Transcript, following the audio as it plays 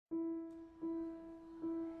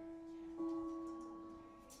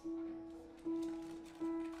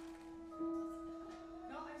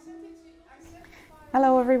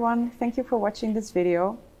Hello everyone, thank you for watching this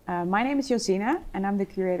video. My name is Josine and I'm the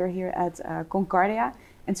curator here at Concordia.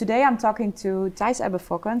 And today I'm talking to Thijs Ebbe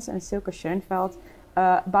Fokkens and Silke Schönfeld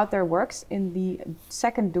about their works in the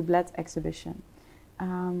second Doublet exhibition.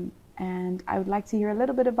 And I would like to hear a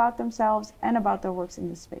little bit about themselves and about their works in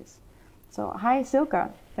this space. So hi Silke,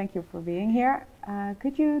 thank you for being here.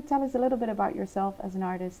 Could you tell us a little bit about yourself as an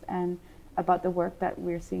artist and about the work that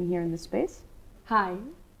we're seeing here in this space? Hi,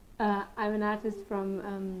 I'm an artist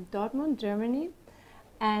from Dortmund, Germany,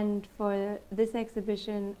 and for this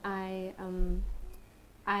exhibition I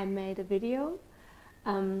made a video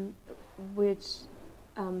which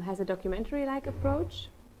has a documentary-like approach,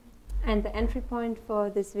 and the entry point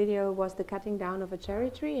for this video was the cutting down of a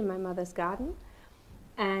cherry tree in my mother's garden.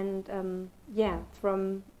 And yeah,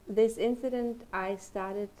 from this incident I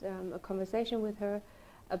started a conversation with her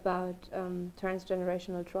about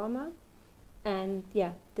transgenerational trauma. And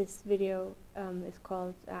yeah, this video is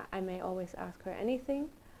called I May Always Ask Her Anything,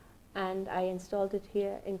 and I installed it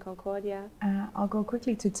here in Concordia. I'll go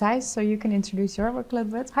quickly to Thijs so you can introduce your work a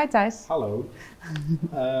little bit. Hi Thijs. Hello.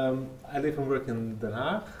 I live and work in Den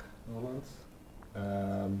Haag, Holland.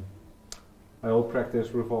 My whole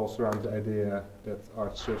practice revolves around the idea that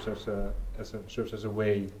art serves as a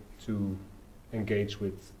way to engage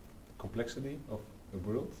with the complexity of the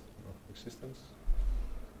world, of existence.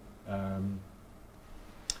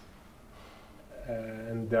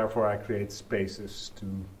 And therefore I create spaces to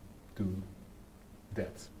do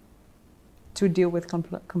that. To deal with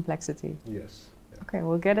complexity. Yes. Yeah. Okay,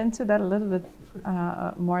 we'll get into that a little bit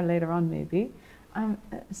more later on maybe.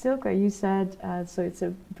 Silke, you said, so it's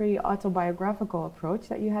a pretty autobiographical approach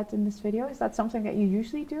that you had in this video. Is that something that you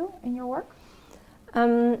usually do in your work?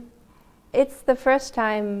 It's the first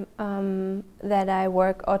time that I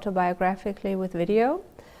work autobiographically with video.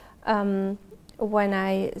 When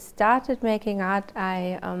I started making art,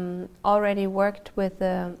 I already worked with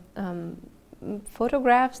the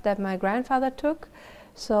photographs that my grandfather took.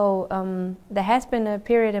 So there has been a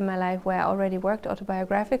period in my life where I already worked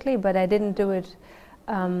autobiographically, but I didn't do it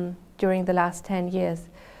during the last 10 years.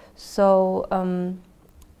 So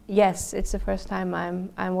yes, it's the first time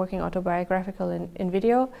I'm working autobiographical in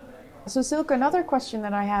video. So Silke, another question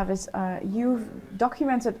that I have is, you've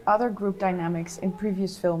documented other group dynamics in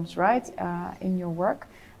previous films, right, in your work,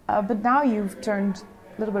 but now you've turned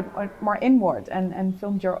a little bit more inward and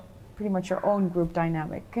filmed pretty much your own group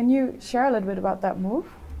dynamic. Can you share a little bit about that move?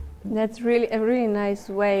 That's really a really nice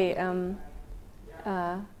way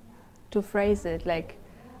to phrase it, like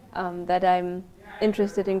that I'm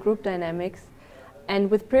interested in group dynamics. And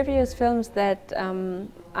with previous films that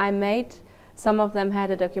I made, some of them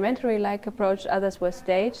had a documentary-like approach, others were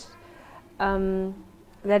staged.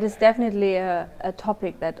 That is definitely a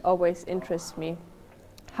topic that always interests me.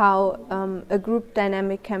 How a group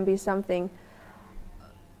dynamic can be something,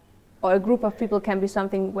 or a group of people can be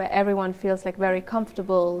something where everyone feels like very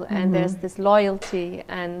comfortable, and there's this loyalty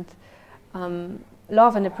and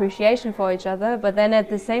love and appreciation for each other, but then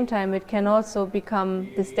at the same time it can also become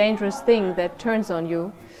this dangerous thing that turns on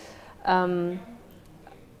you.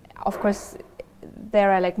 Of course,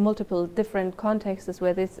 there are like multiple different contexts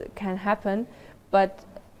where this can happen, but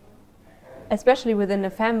especially within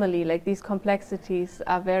a family, like these complexities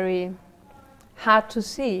are very hard to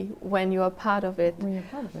see when you are part of it. When you're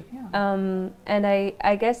part of it, yeah. And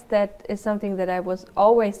I guess that is something that I was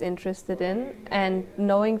always interested in, and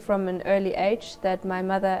knowing from an early age that my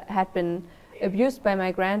mother had been abused by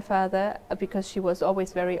my grandfather because she was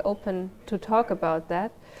always very open to talk about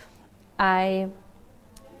that.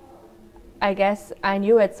 I guess I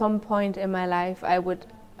knew at some point in my life I would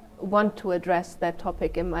want to address that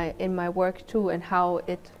topic in my work too, and how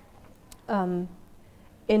it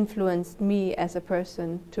influenced me as a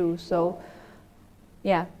person too. So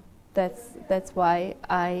yeah, that's why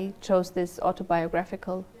I chose this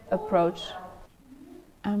autobiographical approach.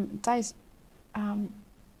 Thijs,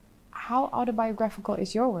 how autobiographical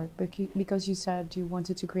is your work? Because you said you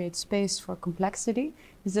wanted to create space for complexity.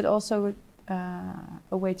 Is it also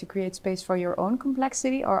a way to create space for your own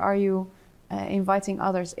complexity, or are you inviting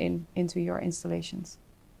others into your installations?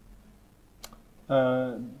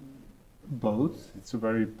 Both. It's a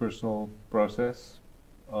very personal process.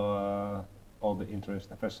 All the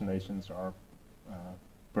interests and fascinations are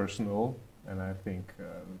personal, and I think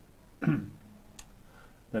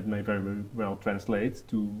that may very well translate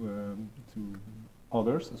to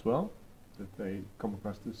others as well, that they come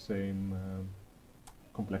across the same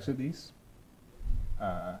complexities.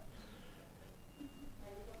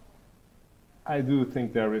 I do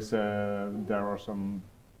think there are some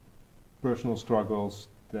personal struggles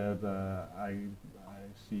that I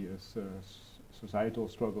see as societal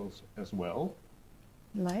struggles as well.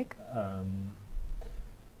 Like?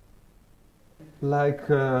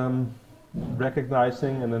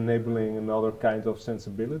 Recognizing and enabling another kind of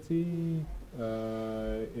sensibility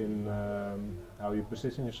in how you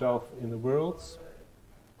position yourself in the world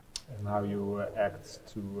and how you act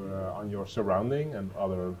on your surrounding and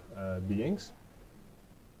other beings.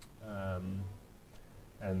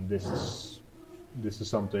 And this is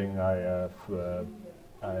something I have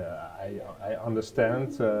I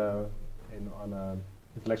understand on an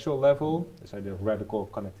intellectual level. This idea of radical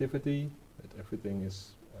connectivity, that everything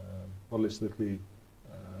is holistically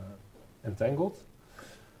entangled.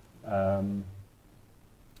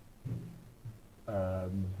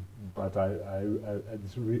 But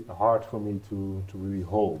it's really hard for me to really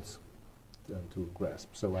hold and to grasp.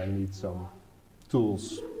 So I need some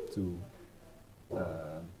tools to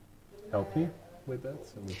help me with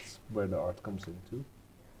that, and it's where the art comes into.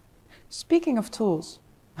 Speaking of tools,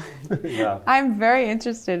 Yeah. I'm very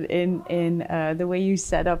interested in the way you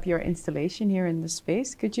set up your installation here in the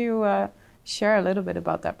space. Could you share a little bit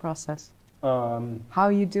about that process? How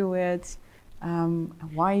you do it,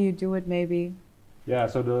 why you do it maybe? Yeah,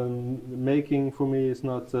 so the making for me is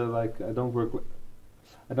not like I don't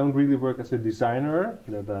really work as a designer.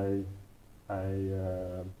 That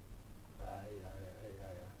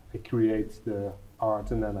I create the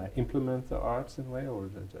art and then I implement the art in a way, or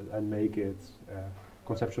that I make it,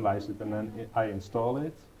 conceptualize it, and then I install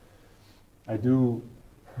it. I do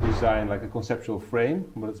design like a conceptual frame,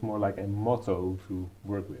 but it's more like a motto to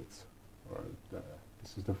work with, or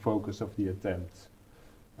this is the focus of the attempt.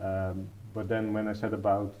 But then when I said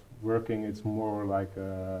about working, it's more like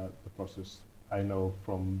the process I know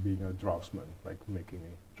from being a draftsman, like making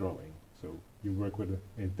a drawing. So you work with an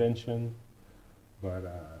intention, but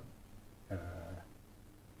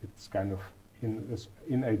it's kind of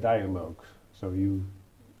in a dialogue. So you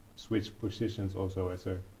switch positions also as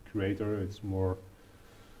a creator. It's more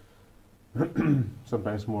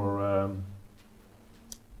sometimes more.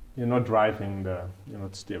 You're not driving you're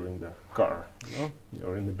not steering the car. You know?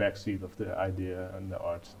 You're in the back seat of the idea and the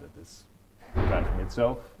art that is driving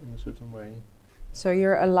itself in a certain way. So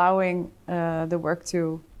you're allowing the work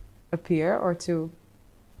to appear or to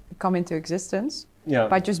come into existence, Yeah.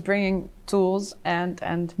 by just bringing tools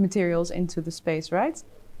and materials into the space, right?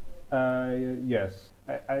 Yes.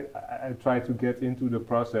 I try to get into the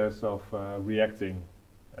process of reacting.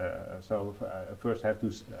 First I have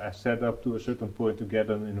to set up to a certain point to get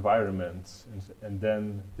an environment, and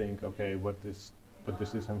then think, okay, what does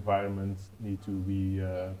this environment need to be,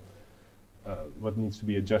 what needs to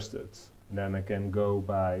be adjusted? And then I can go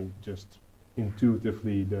by just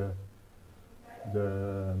intuitively the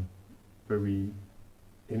very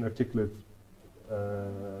inarticulate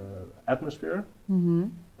atmosphere,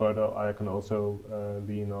 but I can also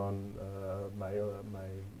lean on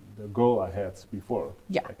the goal I had before.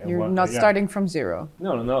 Yeah, like you're not starting from zero.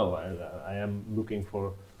 No. I am looking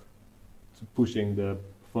pushing the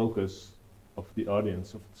focus of the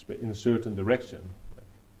audience in a certain direction.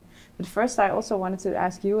 But first, I also wanted to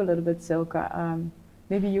ask you a little bit, Silke.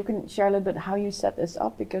 Maybe you can share a little bit how you set this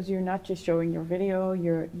up, because you're not just showing your video.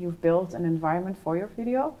 You've built an environment for your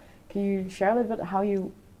video. Can you share a little bit how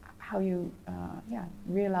you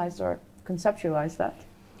realized or conceptualized that?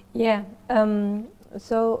 Yeah.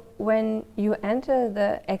 So when you enter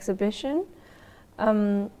the exhibition,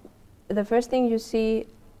 the first thing you see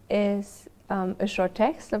is a short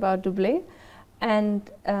text about Doublet, and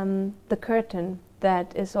the curtain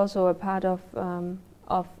that is also a part of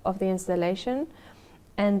the installation.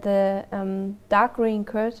 And the dark green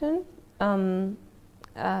curtain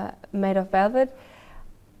made of velvet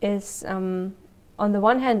is on the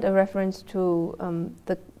one hand a reference to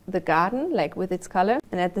the garden, like with its color,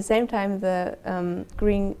 and at the same time the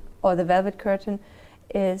green or the velvet curtain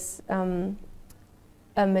is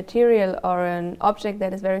a material or an object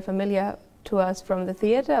that is very familiar to us from the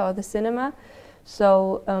theater or the cinema.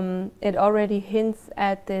 So it already hints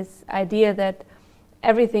at this idea that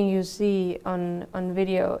everything you see on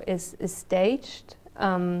video is staged.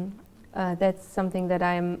 That's something that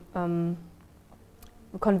I'm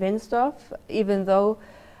convinced of. Even though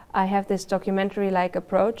I have this documentary-like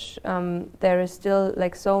approach, there is still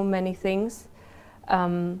like so many things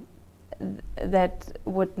that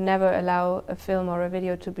would never allow a film or a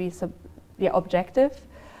video to be objective,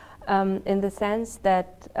 in the sense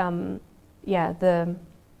that the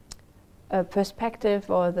perspective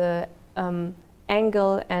or the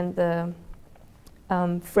angle and the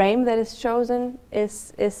frame that is chosen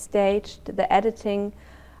is staged. The editing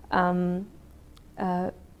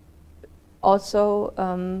also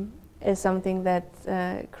is something that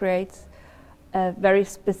creates a very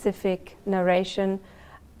specific narration.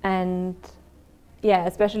 And yeah,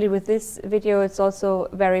 especially with this video, it's also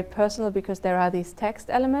very personal because there are these text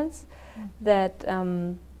elements that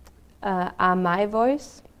are my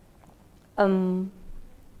voice.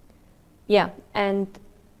 Yeah, and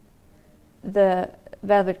the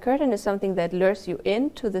velvet curtain is something that lures you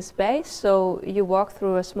into the space. So you walk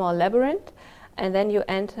through a small labyrinth, and then you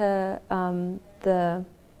enter the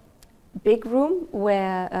big room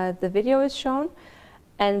where the video is shown,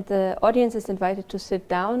 and the audience is invited to sit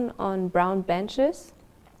down on brown benches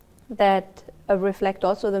that reflect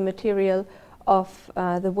also the material of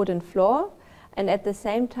the wooden floor. And at the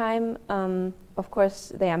same time, of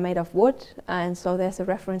course, they are made of wood, and so there's a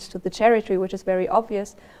reference to the cherry tree, which is very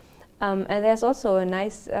obvious. And there's also a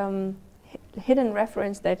nice hidden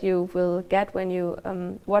reference that you will get when you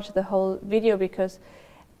watch the whole video, because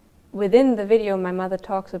within the video my mother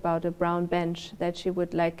talks about a brown bench that she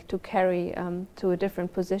would like to carry to a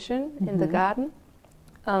different position in the garden.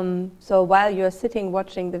 So while you're sitting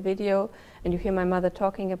watching the video and you hear my mother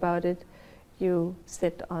talking about it, you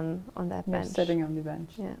sit on that bench. Sitting on the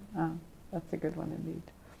bench. Yeah. Oh, that's a good one indeed.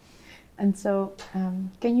 And so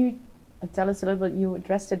can you tell us a little bit, you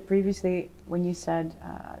addressed it previously when you said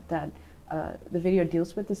that the video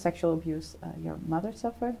deals with the sexual abuse your mother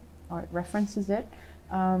suffered, or it references it.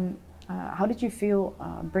 How did you feel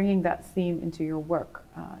bringing that theme into your work?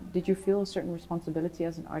 Did you feel a certain responsibility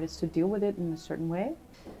as an artist to deal with it in a certain way?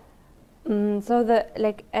 So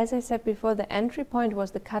as I said before, the entry point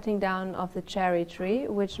was the cutting down of the cherry tree,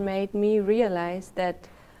 which made me realize that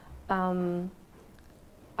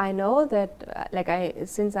I know that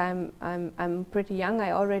since I'm pretty young,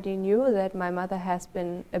 I already knew that my mother has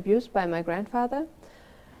been abused by my grandfather,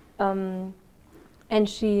 and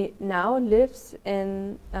she now lives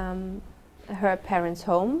in her parents'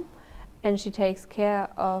 home, and she takes care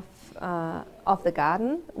of the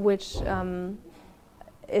garden, which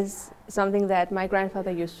is something that my grandfather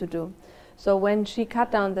used to do. So when she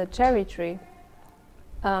cut down the cherry tree,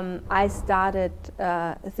 I started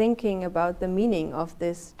thinking about the meaning of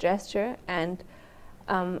this gesture, and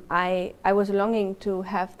I was longing to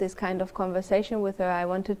have this kind of conversation with her. I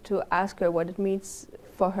wanted to ask her what it means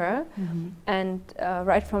for her, and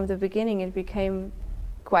right from the beginning it became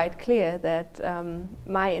quite clear that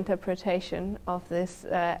my interpretation of this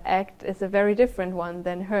act is a very different one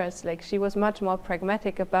than hers. Like, she was much more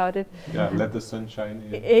pragmatic about it. Yeah, let the sun shine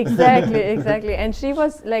in. Exactly, exactly. And she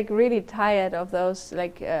was like really tired of those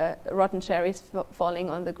rotten cherries falling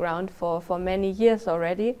on the ground for many years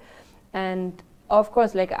already. And of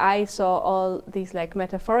course, I saw all these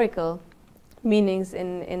metaphorical meanings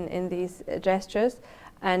in these gestures.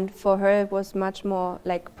 And for her, it was much more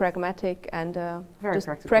pragmatic and just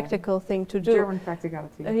practical thing to do. German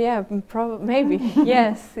practicality. Yeah, maybe.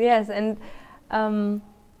 Yes, yes. And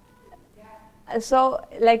so,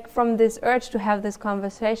 from this urge to have this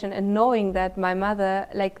conversation and knowing that my mother,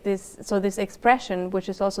 this expression, which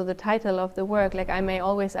is also the title of the work, I may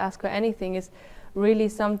always ask her anything, is really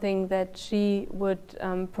something that she would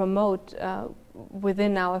promote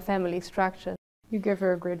within our family structure. You give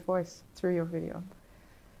her a great voice through your video.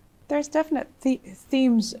 There's definite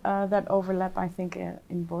themes that overlap, I think,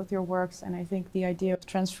 in both your works, and I think the idea of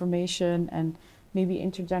transformation and maybe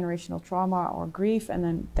intergenerational trauma or grief,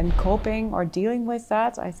 and then coping or dealing with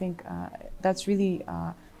that, I think that's really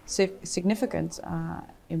significant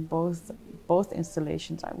in both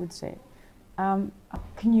installations, I would say.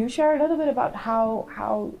 Can you share a little bit about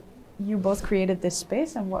how you both created this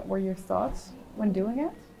space and what were your thoughts when doing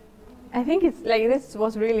it? I think it's this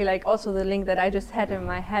was really also the link that I just had in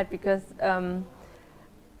my head, because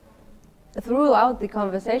throughout the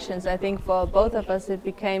conversations, I think for both of us it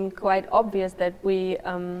became quite obvious that we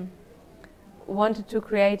wanted to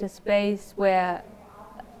create a space where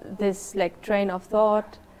this train of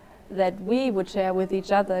thought that we would share with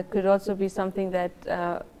each other could also be something that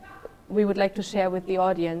we would like to share with the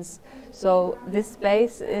audience. So this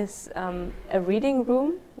space is a reading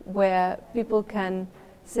room where people can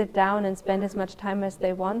sit down and spend as much time as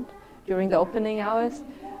they want during the opening hours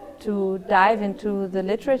to dive into the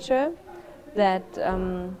literature that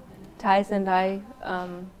Thijs and I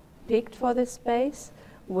picked for this space,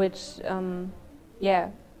 which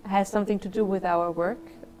has something to do with our work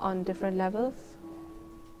on different levels.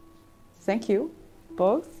 Thank you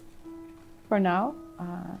both for now.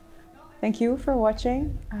 Thank you for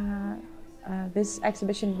watching. This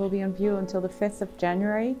exhibition will be on view until the 5th of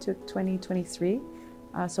January 2023.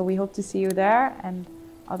 So we hope to see you there, and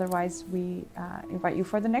otherwise we invite you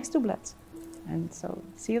for the next Doublet. And so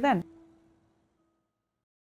see you then.